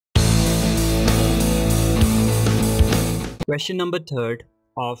Question number 3rd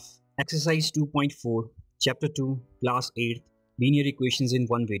of exercise 2.4, chapter 2, class 8th, linear equations in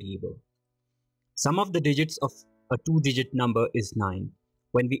one variable. Sum of the digits of a two-digit number is 9.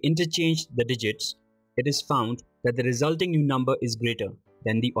 When we interchange the digits, it is found that the resulting new number is greater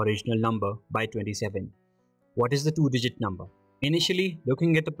than the original number by 27. What is the two-digit number? Initially,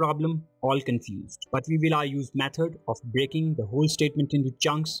 looking at the problem, all confused, but we will use method of breaking the whole statement into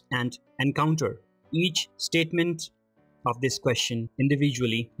chunks and encounter each statement of this question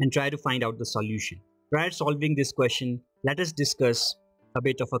individually and try to find out the solution. Prior to solving this question, let us discuss a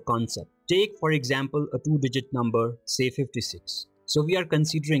bit of a concept. Take, for example, a two-digit number, say 56. So we are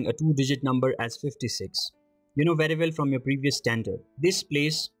considering a two-digit number as 56. You know very well from your previous standard, this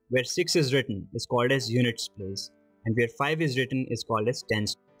place where 6 is written is called as units place, and where 5 is written is called as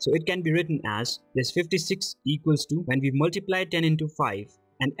tens. So it can be written as this 56 equals to, when we multiply 10 into 5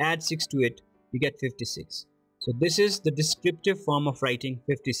 and add 6 to it, we get 56. So this is the descriptive form of writing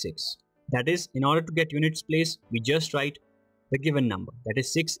 56. That is, in order to get units place, we just write the given number, that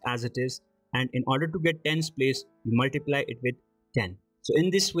is 6 as it is, and in order to get tens place, we multiply it with 10. So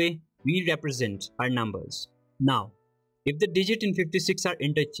in this way, we represent our numbers. Now, if the digit in 56 are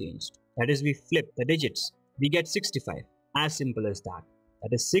interchanged, that is, we flip the digits, we get 65. As simple as that. That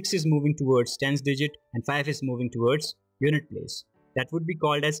is, 6 is moving towards tens digit and 5 is moving towards unit place. That would be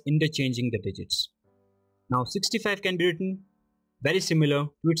called as interchanging the digits. Now 65 can be written very similar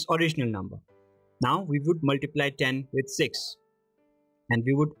to its original number. Now we would multiply 10 with 6 and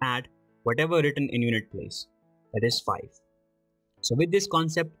we would add whatever written in unit place, that is 5. So with this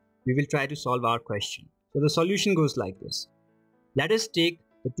concept, we will try to solve our question. So the solution goes like this. Let us take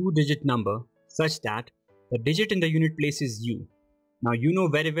the two-digit number such that the digit in the unit place is u. Now you know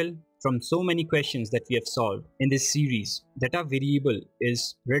very well from so many questions that we have solved in this series that our variable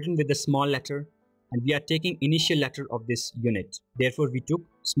is written with a small letter and we are taking initial letter of this unit. Therefore, we took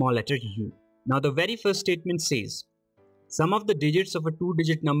small letter u. Now the very first statement says, sum of the digits of a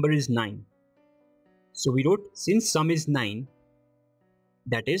two-digit number is 9. So we wrote, since sum is 9,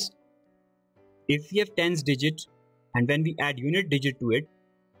 that is, if we have tens digit and when we add unit digit to it,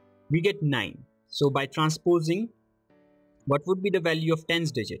 we get 9. So by transposing, what would be the value of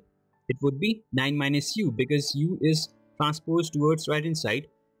tens digit? It would be 9 minus u, because u is transposed towards right hand side.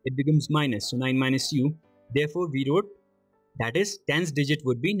 It becomes minus, so 9 minus u. Therefore, we wrote, that is, tens digit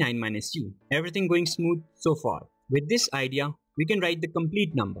would be 9 minus u. Everything going smooth so far. With this idea, we can write the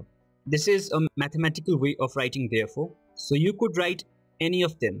complete number. This is a mathematical way of writing therefore. So you could write any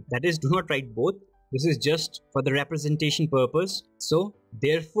of them. That is, do not write both. This is just for the representation purpose. So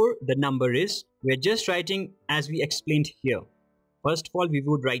therefore, the number is, we are just writing as we explained here. First of all, we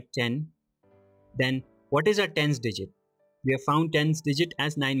would write 10. Then what is our tens digit? We have found tens digit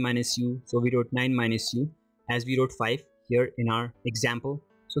as 9 minus u. So we wrote 9 minus u as we wrote 5 here in our example.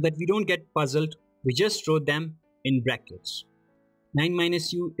 So that we don't get puzzled, we just wrote them in brackets. 9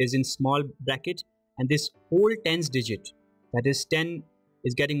 minus u is in small bracket and this whole tens digit, that is 10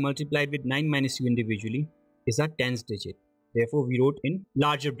 is getting multiplied with 9 minus u individually, is our tens digit. Therefore, we wrote in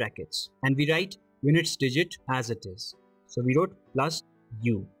larger brackets and we write units digit as it is. So we wrote plus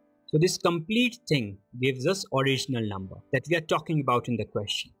u. So this complete thing gives us original number that we are talking about in the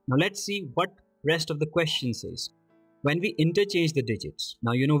question. Now let's see what rest of the question says. When we interchange the digits,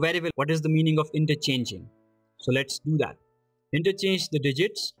 now you know very well what is the meaning of interchanging. So let's do that. Interchange the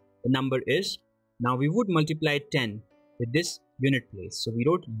digits, the number is, now we would multiply 10 with this unit place. So we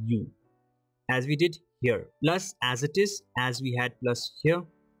wrote u as we did here, plus as it is, as we had plus here,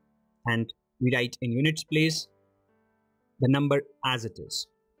 and we write in units place the number as it is.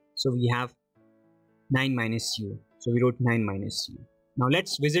 So we have 9 minus u. So we wrote 9 minus u. Now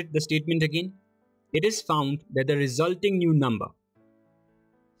let's visit the statement again. It is found that the resulting new number.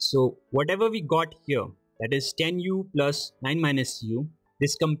 So whatever we got here, that is 10u plus 9 minus u,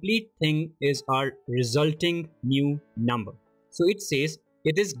 this complete thing is our resulting new number. So it says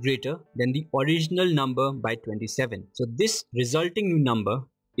it is greater than the original number by 27. So this resulting new number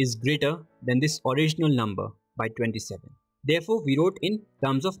is greater than this original number by 27. Therefore, we wrote in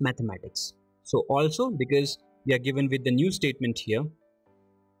terms of mathematics. So also, because we are given with the new statement here,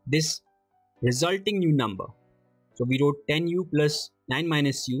 this resulting new number. So we wrote 10u plus 9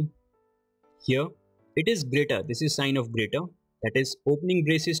 minus u. Here, it is greater. This is sign of greater. That is opening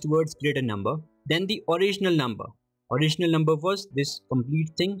braces towards greater number than the original number. Original number was this complete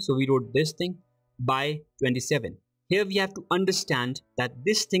thing. So we wrote this thing by 27. Here we have to understand that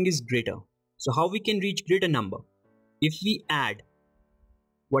this thing is greater. So how we can reach greater number? If we add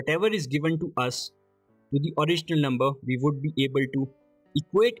whatever is given to us to the original number, we would be able to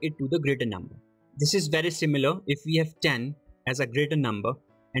equate it to the greater number. This is very similar if we have 10 as a greater number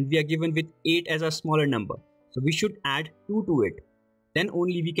and we are given with 8 as a smaller number. So we should add 2 to it. Then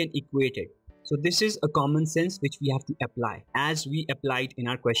only we can equate it. So this is a common sense which we have to apply as we applied in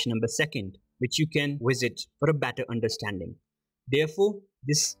our question number 2, which you can visit for a better understanding. Therefore,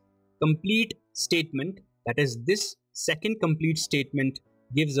 this complete statement, that is this second complete statement,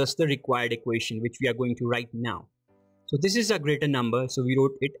 gives us the required equation which we are going to write now. So this is a greater number, so we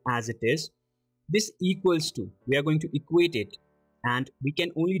wrote it as it is. This equals to, we are going to equate it, and we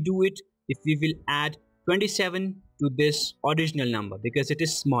can only do it if we will add 27 to this original number because it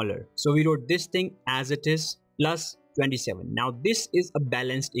is smaller. So we wrote this thing as it is plus 27. Now this is a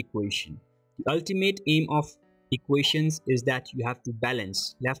balanced equation. The ultimate aim of equations is that you have to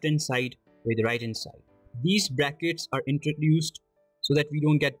balance left hand side with right hand side. These brackets are introduced so that we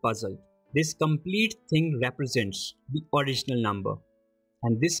don't get puzzled. This complete thing represents the original number,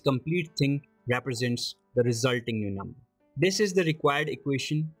 and this complete thing represents the resulting new number. This is the required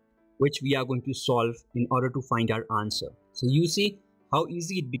equation which we are going to solve in order to find our answer. So you see how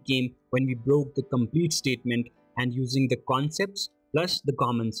easy it became when we broke the complete statement, and using the concepts plus the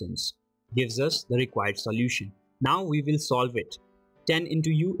common sense gives us the required solution. Now we will solve it. 10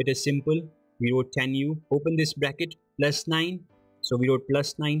 into u, it is simple. We wrote 10u, open this bracket, plus 9. So we wrote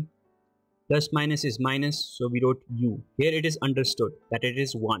plus 9. Plus minus is minus, so we wrote u. Here it is understood that it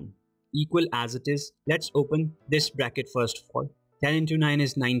is 1. Equal as it is. Let's open this bracket first of all. 10 into 9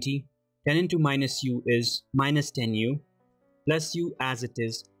 is 90. 10 into minus u is minus 10u. Plus u as it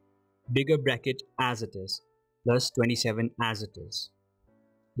is. Bigger bracket as it is. Plus 27 as it is.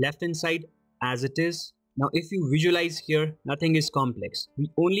 Left hand side as it is. Now if you visualize here, nothing is complex.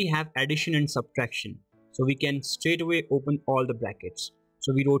 We only have addition and subtraction. So we can straight away open all the brackets.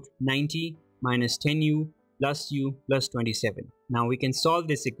 So we wrote 90 minus 10u plus u plus 27. Now we can solve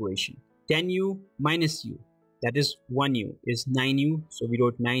this equation. 10u minus u, that is 1u, is 9u. So we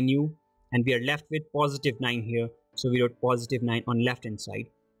wrote 9u, and we are left with positive 9 here. So we wrote positive 9 on left hand side.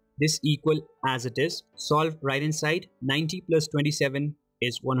 This equal as it is. Solve right hand side. 90 plus 27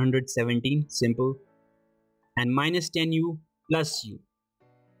 is 117, simple. And minus 10u plus u.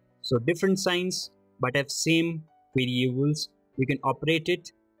 So different signs but have same variables. We can operate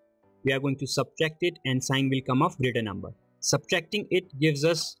it. We are going to subtract it and sign will come of greater number. Subtracting it gives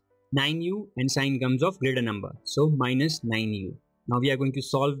us 9u and sign comes of greater number. So minus 9u. Now we are going to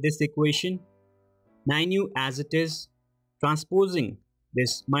solve this equation. 9u as it is. Transposing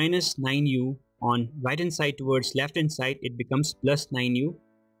this minus 9u on right hand side towards left hand side, it becomes plus 9u.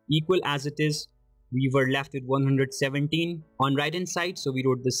 Equal as it is. We were left with 117 on right hand side, so we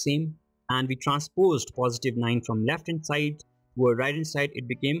wrote the same, and we transposed positive 9 from left hand side to our right hand side, it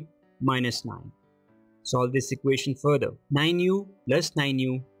became minus 9. Solve this equation further. 9u plus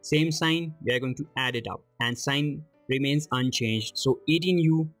 9u, same sign, we are going to add it up, and sign remains unchanged. So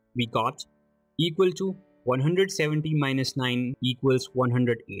 18u we got, equal to 170 minus 9 equals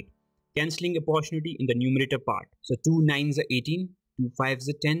 108. Cancelling opportunity in the numerator part. So 2 9s are 18, 2 5s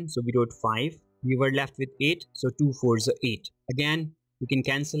are 10, so we wrote 5. We were left with 8, so 2 4s are 8. Again, we can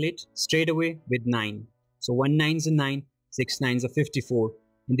cancel it straight away with 9. So 1 9s are 9, 6 9s are 54.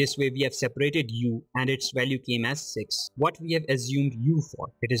 In this way, we have separated u and its value came as 6. What we have assumed u for?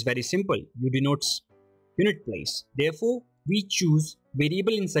 It is very simple. U denotes unit place. Therefore, we choose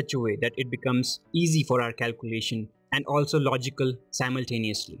variable in such a way that it becomes easy for our calculation and also logical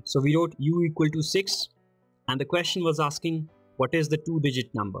simultaneously. So we wrote u equal to 6, and the question was asking what is the 2-digit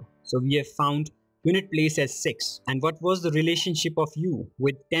number. So we have found unit place as 6. And what was the relationship of u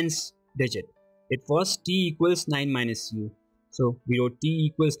with 10th digit? It was t equals 9 minus u. So we wrote t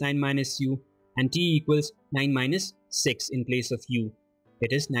equals 9 minus u and t equals 9 minus 6 in place of u.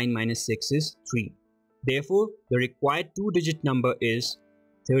 It is 9 minus 6 is 3. Therefore, the required 2-digit number is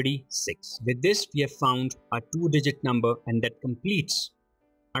 36. With this, we have found a 2-digit number, and that completes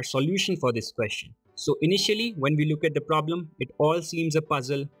our solution for this question. So initially, when we look at the problem, it all seems a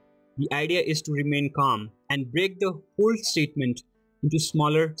puzzle. The idea is to remain calm and break the whole statement into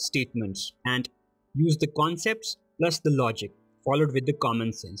smaller statements and use the concepts plus the logic followed with the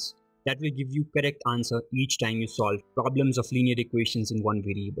common sense. That will give you correct answer each time you solve problems of linear equations in one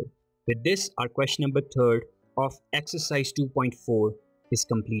variable. With this, our question number 3 of exercise 2.4 is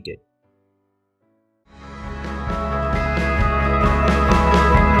completed.